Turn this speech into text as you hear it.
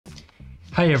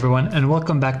Hi everyone, and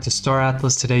welcome back to Star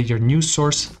Atlas Today, your news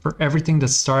source for everything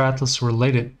that's Star Atlas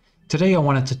related. Today I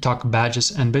wanted to talk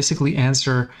badges and basically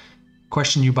answer a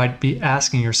question you might be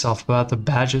asking yourself about the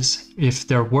badges, if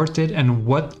they're worth it and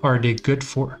what are they good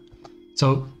for.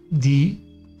 So the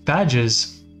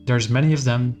badges, there's many of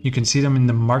them. You can see them in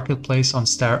the marketplace on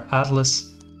Star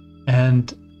Atlas,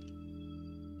 and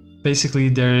basically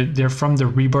they're from the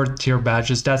rebirth tier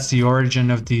badges. That's the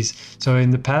origin of these. So in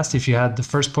the past, if you had the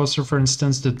first poster, for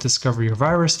instance, the Discover Your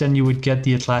Virus, then you would get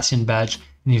the Atlassian badge,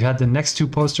 and if you had the next two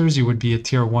posters, you would be a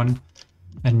tier 1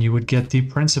 and you would get the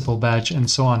principal badge, and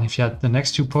so on. If you had the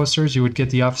next two posters, you would get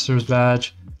the officer's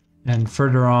badge, and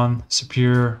further on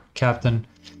superior, captain.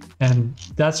 And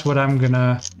that's what I'm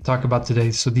gonna talk about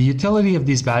today. So the utility of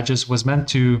these badges was meant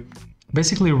to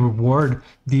basically reward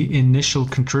the initial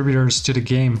contributors to the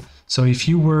game. So if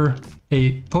you were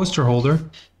a poster holder,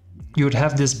 you would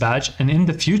have this badge, and in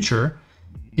the future,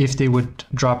 if they would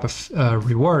drop a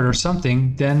reward or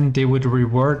something, then they would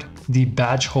reward the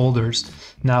badge holders.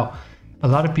 Now, a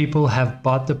lot of people have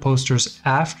bought the posters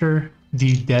after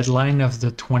the deadline of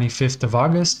the 25th of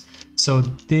August, so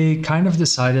they kind of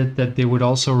decided that they would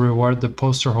also reward the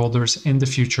poster holders in the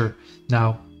future.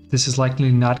 Now, this is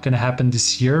likely not going to happen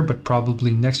this year, but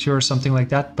probably next year or something like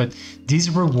that. But these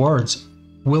rewards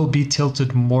will be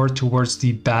tilted more towards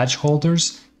the badge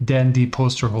holders than the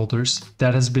poster holders.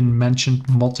 That has been mentioned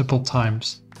multiple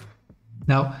times.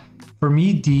 Now, for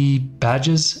me, the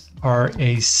badges are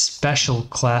a special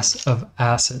class of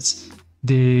assets.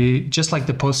 They, just like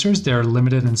the posters, they're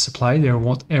limited in supply. There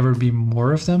won't ever be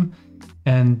more of them.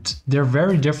 And they're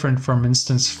very different, from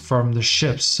instance, from the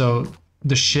ships. So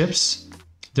the ships,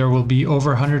 there will be over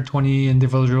 120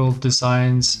 individual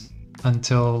designs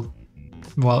until,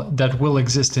 well, that will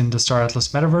exist in the Star Atlas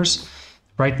Metaverse.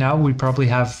 Right now, we probably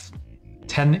have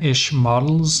 10-ish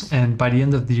models, and by the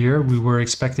end of the year, we were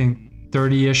expecting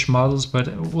 30-ish models,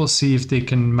 but we'll see if they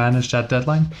can manage that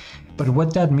deadline. But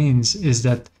what that means is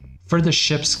that for the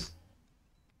ships,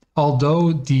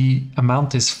 although the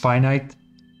amount is finite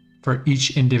for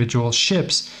each individual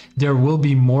ships, there will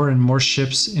be more and more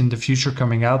ships in the future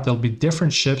coming out. There'll be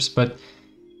different ships, but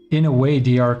in a way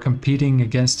they are competing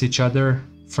against each other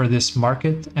for this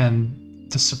market,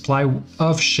 and the supply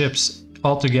of ships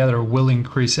altogether will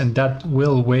increase, and that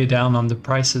will weigh down on the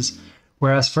prices.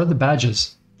 Whereas for the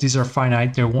badges, these are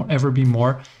finite, there won't ever be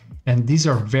more, and these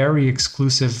are very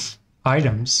exclusive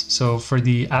items. So for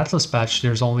the Atlas badge,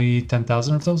 there's only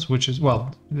 10,000 of those, which is,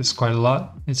 well, it's quite a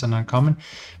lot. It's an uncommon.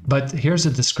 But here's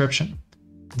a description,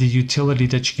 the utility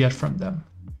that you get from them.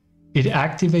 It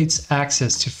activates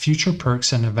access to future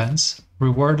perks and events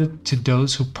rewarded to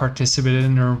those who participated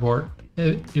in a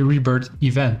rebirth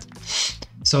event.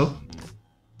 So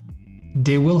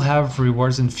they will have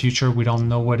rewards in future. We don't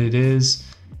know what it is,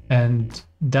 and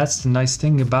that's the nice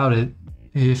thing about it.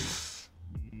 If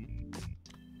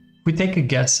we take a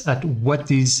guess at what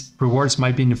these rewards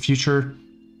might be in the future,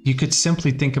 you could simply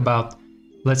think about,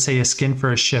 let's say, a skin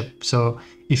for a ship. So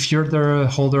if you're the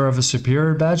holder of a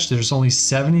superior badge, there's only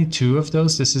 72 of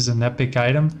those. This is an epic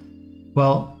item.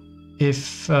 Well,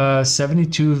 if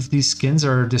 72 of these skins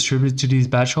are distributed to these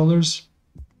badge holders,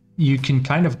 you can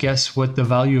kind of guess what the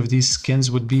value of these skins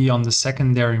would be on the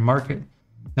secondary market.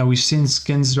 Now, we've seen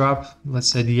skins drop. Let's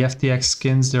say the FTX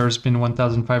skins, there's been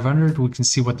 1,500. We can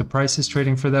see what the price is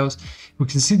trading for those. We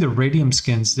can see the Radium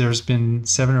skins. There's been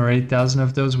 7,000 or 8,000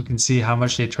 of those. We can see how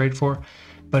much they trade for.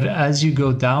 But as you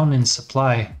go down in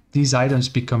supply, these items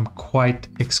become quite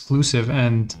exclusive,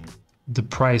 and the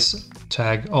price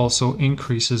tag also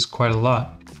increases quite a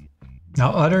lot.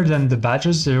 Now, other than the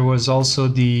badges, there was also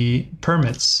the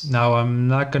permits. Now, I'm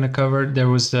not going to cover, there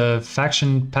was the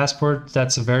faction passport.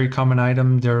 That's a very common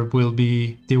item. They will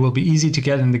be easy to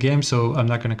get in the game, so I'm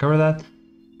not going to cover that.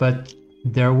 But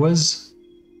there was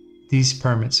these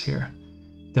permits here.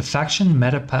 The faction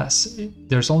meta pass,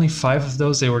 there's only 5 of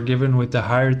those. They were given with the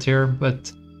higher tier,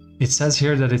 but it says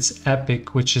here that it's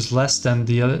epic, which is less than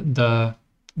the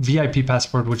VIP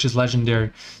passport, which is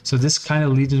legendary. So this kind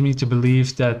of leads me to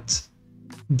believe that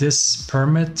this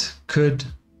permit could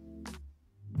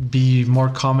be more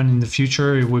common in the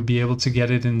future. It would be able to get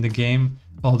it in the game,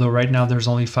 although right now there's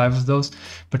only 5 of those.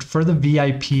 But for the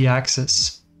VIP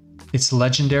access, it's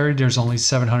legendary. There's only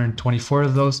 724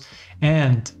 of those.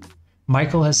 And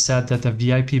Michael has said that the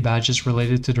VIP badges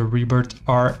related to the rebirth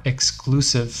are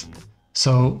exclusive.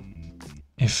 So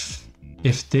if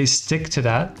they stick to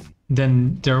that,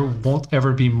 then there won't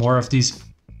ever be more of these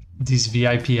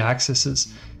VIP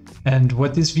accesses. And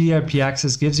what this VIP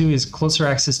access gives you is closer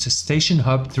access to Station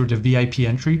Hub through the VIP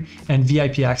entry and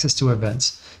VIP access to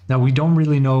events. Now, we don't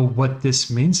really know what this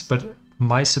means, but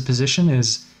my supposition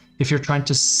is if you're trying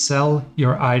to sell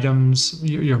your items,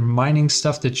 your mining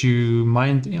stuff that you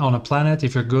mined on a planet,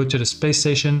 if you go to the space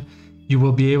station, you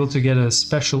will be able to get a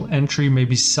special entry,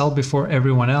 maybe sell before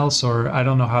everyone else, or I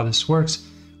don't know how this works,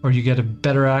 or you get a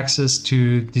better access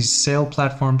to these sale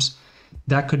platforms.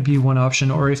 That could be one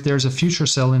option. Or if there's a future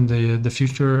sale in the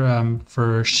future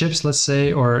for ships, let's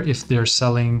say, or if they're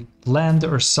selling land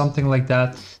or something like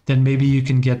that, then maybe you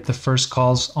can get the first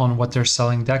calls on what they're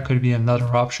selling. That could be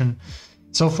another option.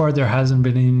 So far, there hasn't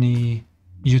been any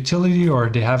utility, or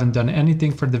they haven't done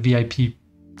anything for the VIP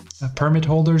permit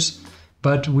holders,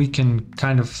 but we can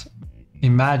kind of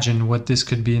imagine what this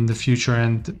could be in the future.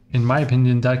 And in my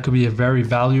opinion, that could be a very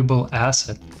valuable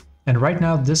asset. And right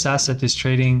now, this asset is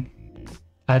trading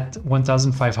at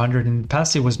 1,500. In the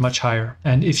past, it was much higher.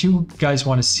 And if you guys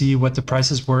want to see what the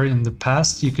prices were in the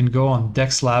past, you can go on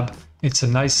DexLab. It's a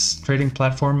nice trading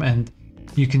platform, and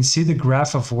you can see the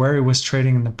graph of where it was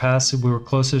trading in the past. We were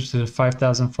closer to the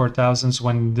 5,000, 4,000s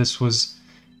when this was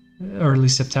early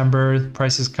September.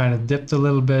 Prices kind of dipped a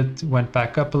little bit, went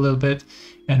back up a little bit,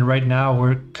 and right now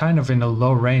we're kind of in a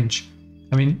low range.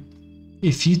 I mean,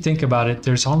 if you think about it,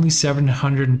 there's only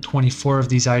 724 of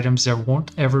these items. There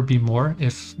won't ever be more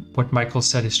if what Michael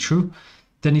said is true.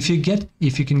 Then if you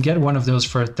can get one of those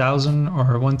for 1,000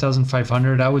 or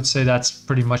 1,500, I would say that's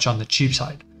pretty much on the cheap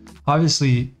side.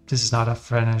 Obviously, this is not a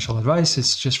financial advice,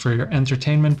 it's just for your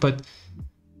entertainment, but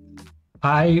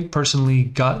I personally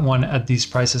got one at these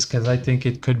prices because I think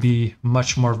it could be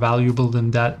much more valuable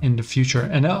than that in the future.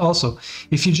 And also,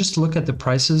 if you just look at the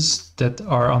prices that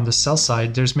are on the sell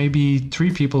side, there's maybe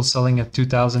 3 people selling at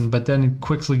 2,000, but then it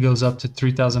quickly goes up to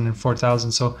 3,000 and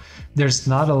 4,000. So there's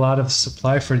not a lot of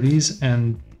supply for these,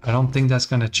 and I don't think that's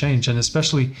going to change. And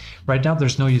especially right now,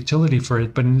 there's no utility for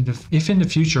it. But if in the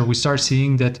future we start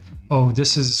seeing that, oh,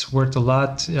 this is worth a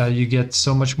lot, you get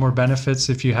so much more benefits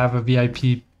if you have a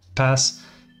VIP pass,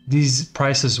 these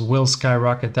prices will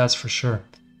skyrocket, that's for sure.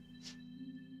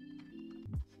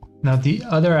 Now the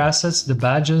other assets, the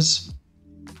badges,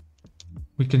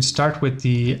 we can start with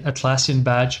the Atlassian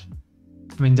badge.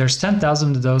 I mean, there's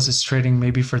 10,000 of those. It's trading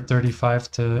maybe for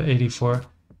 35 to 84. I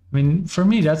mean, for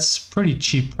me, that's pretty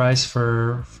cheap price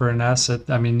for an asset.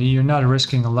 I mean, you're not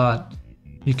risking a lot.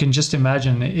 You can just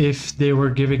imagine if they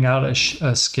were giving out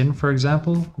a skin, for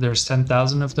example, there's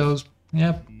 10,000 of those.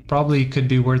 Yeah, probably could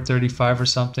be worth 35 or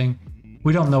something.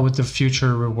 We don't know what the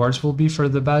future rewards will be for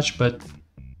the badge, but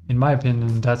in my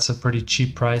opinion, that's a pretty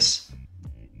cheap price.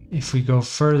 If we go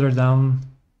further down,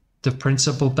 the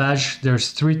principal badge,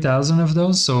 there's 3,000 of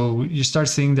those. So you start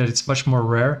seeing that it's much more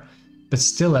rare, but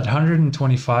still at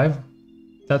 125,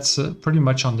 that's pretty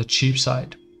much on the cheap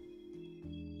side.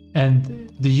 And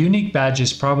the unique badge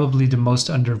is probably the most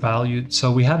undervalued.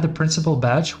 So we had the principal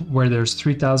badge where there's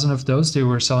 3,000 of those. They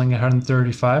were selling at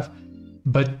 135,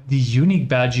 but the unique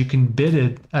badge, you can bid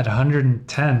it at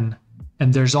 110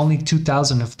 and there's only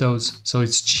 2,000 of those. So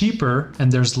it's cheaper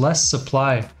and there's less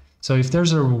supply. So if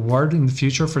there's a reward in the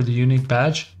future for the unique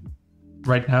badge,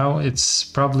 right now it's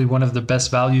probably one of the best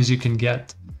values you can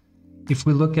get. If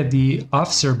we look at the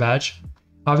officer badge,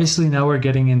 obviously now we're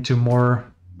getting into more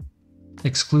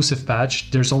exclusive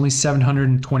badge. There's only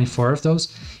 724 of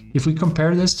those. If we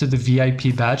compare this to the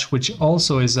VIP badge, which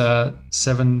also is a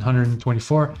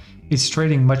 724, it's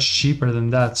trading much cheaper than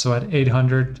that. So at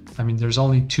 800, I mean, there's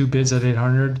only 2 bids at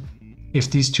 800. If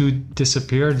these 2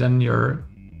 disappear, then you're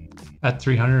at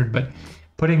 300. But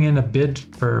putting in a bid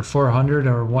for 400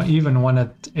 or even one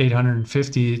at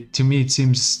 850, to me, it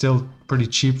seems still pretty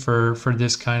cheap for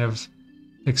this kind of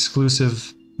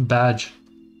exclusive badge.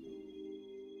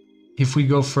 If we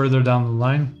go further down the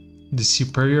line, the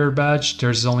superior badge,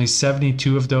 there's only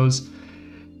 72 of those,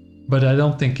 but I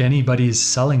don't think anybody is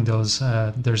selling those.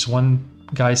 There's one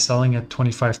guy selling at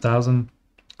 25,000,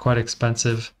 quite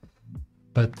expensive,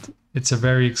 but it's a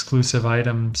very exclusive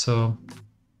item, so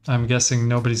I'm guessing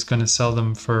nobody's going to sell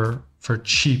them for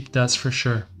cheap, that's for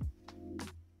sure.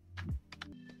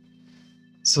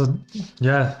 So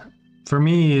yeah, for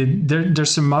me,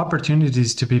 there's some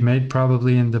opportunities to be made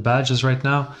probably in the badges right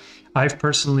now. I've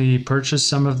personally purchased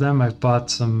some of them. I've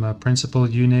bought some principal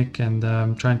unique, and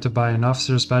I'm trying to buy an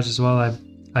officer's badge as well.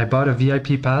 I bought a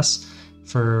VIP pass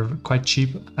for quite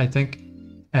cheap, I think.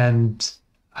 And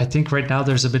I think right now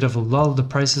there's a bit of a lull. The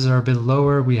prices are a bit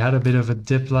lower. We had a bit of a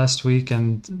dip last week,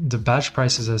 and the badge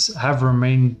prices have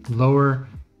remained lower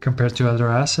compared to other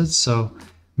assets. So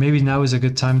maybe now is a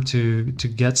good time to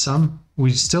get some.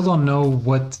 We still don't know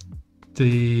what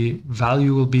the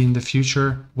value will be in the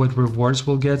future, what rewards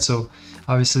we'll get. So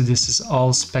obviously this is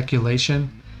all speculation.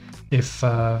 If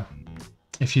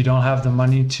you don't have the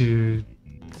money to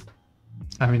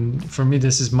I mean, for me,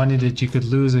 this is money that you could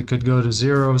lose. It could go to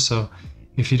zero. So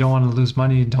if you don't want to lose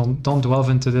money, don't delve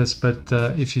into this. But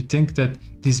if you think that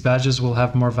these badges will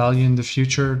have more value in the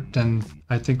future, then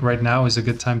I think right now is a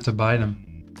good time to buy them.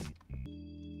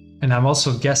 And I'm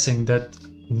also guessing that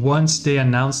once they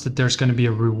announce that there's going to be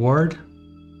a reward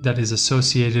that is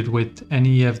associated with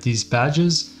any of these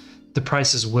badges, the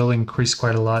prices will increase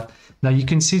quite a lot. Now you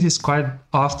can see this quite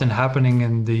often happening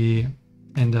in the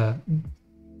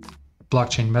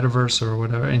blockchain metaverse or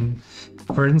whatever. And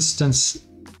for instance,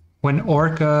 when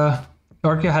Orca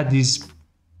had these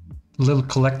little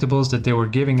collectibles that they were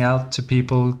giving out to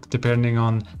people depending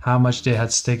on how much they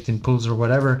had staked in pools or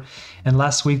whatever. And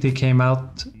last week they came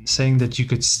out saying that you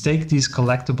could stake these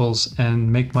collectibles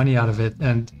and make money out of it.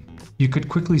 And you could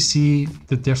quickly see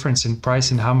the difference in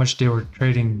price and how much they were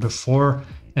trading before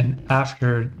and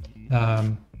after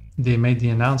they made the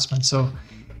announcement. So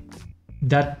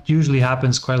that usually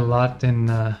happens quite a lot in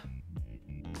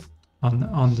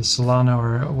on the Solana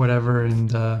or whatever in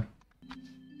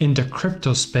the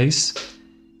crypto space,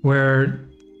 where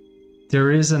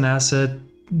there is an asset,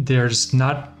 there's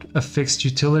not a fixed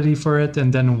utility for it,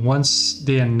 and then once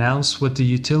they announce what the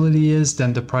utility is,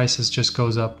 then the prices just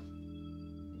goes up.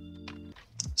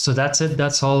 So that's it.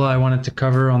 That's all I wanted to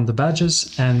cover on the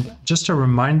badges. And just a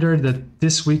reminder that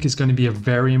this week is going to be a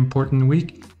very important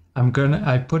week.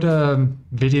 I put a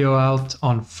video out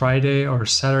on Friday or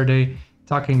Saturday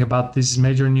talking about these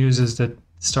major news that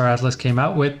Star Atlas came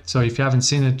out with. So if you haven't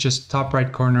seen it, just top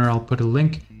right corner, I'll put a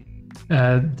link.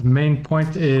 The main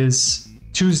point is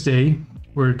Tuesday,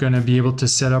 we're going to be able to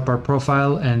set up our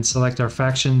profile and select our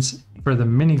factions for the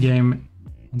mini game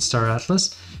in Star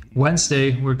Atlas.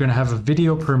 Wednesday, we're going to have a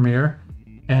video premiere.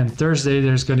 And Thursday,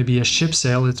 there's going to be a ship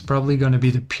sale. It's probably going to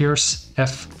be the Pierce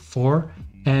F4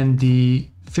 and the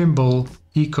Fimble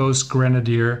Ecos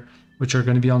Grenadier, which are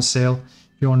going to be on sale.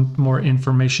 If you want more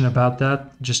information about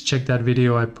that, just check that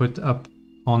video I put up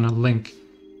on a link.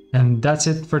 And that's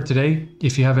it for today.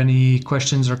 If you have any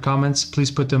questions or comments,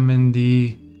 please put them in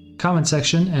the comment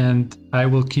section and I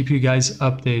will keep you guys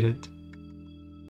updated.